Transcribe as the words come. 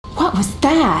What was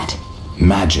that?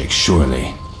 Magic,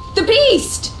 surely. The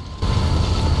beast!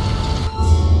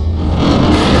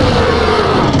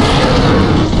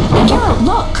 Geralt,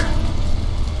 look!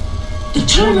 The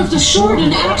time of the sword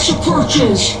and axe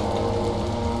approaches.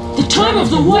 The time of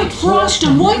the white frost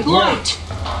and white light.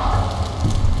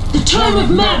 The time of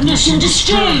madness and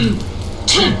disdain.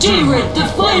 Tedirit, the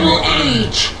final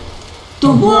age.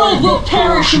 The world will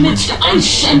perish amidst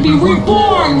ice and be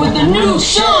reborn with the new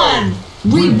sun.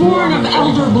 Reborn of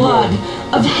elder blood,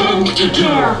 of hen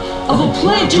Iker, of a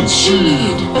planted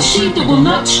seed. A seed that will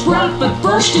not sprout but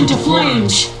burst into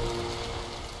flames.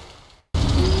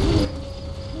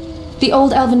 The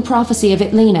old elven prophecy of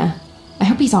Itlena. I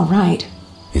hope he's all right.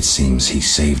 It seems he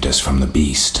saved us from the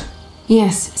beast.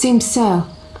 Yes, seems so.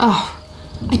 Oh,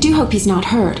 I do hope he's not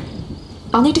hurt.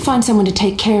 I'll need to find someone to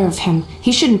take care of him.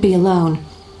 He shouldn't be alone.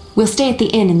 We'll stay at the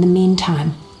inn in the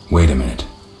meantime. Wait a minute.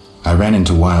 I ran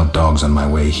into wild dogs on my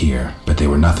way here, but they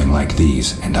were nothing like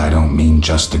these, and I don't mean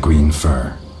just the green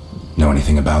fur. Know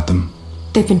anything about them?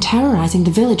 They've been terrorizing the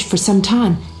village for some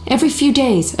time. Every few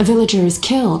days, a villager is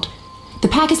killed. The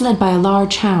pack is led by a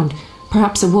large hound,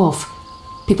 perhaps a wolf.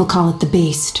 People call it the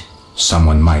beast.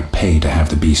 Someone might pay to have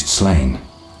the beast slain.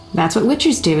 That's what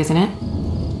witchers do, isn't it?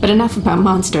 But enough about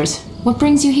monsters. What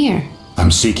brings you here? I'm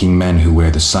seeking men who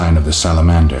wear the sign of the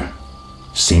salamander.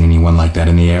 Seen anyone like that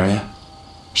in the area?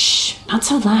 Shh, not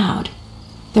so loud.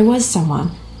 There was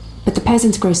someone, but the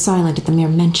peasants grow silent at the mere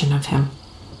mention of him.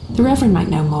 The Reverend might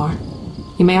know more.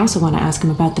 You may also want to ask him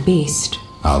about the beast.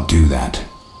 I'll do that.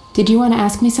 Did you want to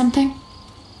ask me something?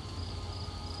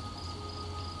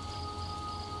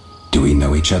 Do we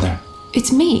know each other?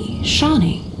 It's me,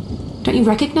 Shawnee. Don't you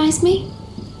recognize me?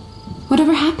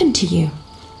 Whatever happened to you?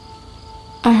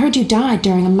 I heard you died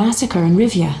during a massacre in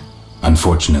Rivia.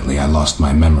 Unfortunately, I lost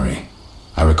my memory.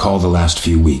 I recall the last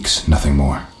few weeks, nothing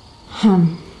more.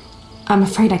 I'm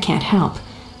afraid I can't help.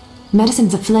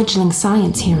 Medicine's a fledgling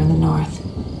science here in the north.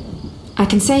 I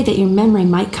can say that your memory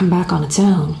might come back on its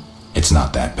own. It's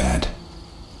not that bad.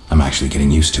 I'm actually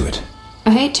getting used to it.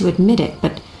 I hate to admit it,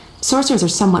 but sorcerers are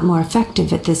somewhat more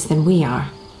effective at this than we are.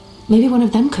 Maybe one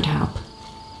of them could help.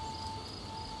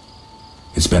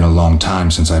 It's been a long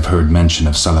time since I've heard mention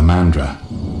of Salamandra.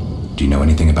 Do you know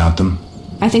anything about them?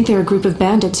 I think they're a group of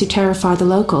bandits who terrify the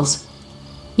locals.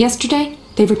 Yesterday,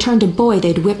 they returned a boy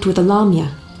they'd whipped with a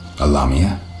lamia. A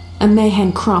lamia? A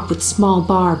mayhen crop with small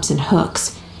barbs and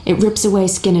hooks. It rips away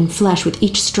skin and flesh with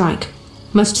each strike.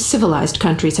 Most civilized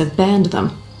countries have banned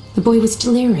them. The boy was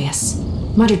delirious,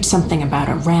 muttered something about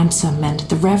a ransom and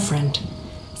the Reverend.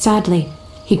 Sadly,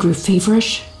 he grew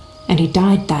feverish, and he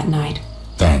died that night.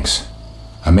 Thanks.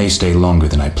 I may stay longer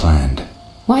than I planned.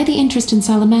 Why the interest in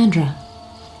Salamandra?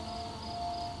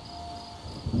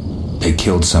 They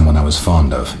killed someone I was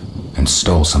fond of, and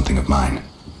stole something of mine.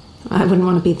 I wouldn't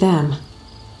want to be them.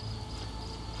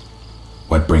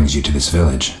 What brings you to this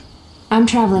village? I'm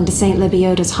traveling to St.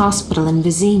 Lebioda's hospital in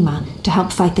Vizima to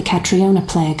help fight the Catriona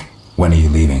plague. When are you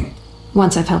leaving?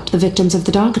 Once I've helped the victims of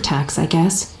the dog attacks, I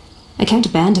guess. I can't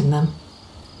abandon them.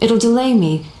 It'll delay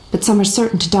me, but some are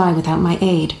certain to die without my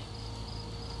aid.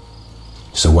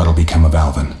 So what'll become of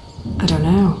Alvin? I don't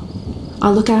know.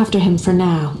 I'll look after him for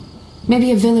now.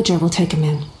 Maybe a villager will take him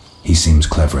in. He seems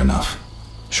clever enough.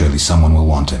 Surely someone will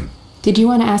want him. Did you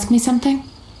want to ask me something?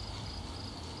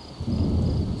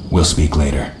 We'll speak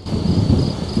later.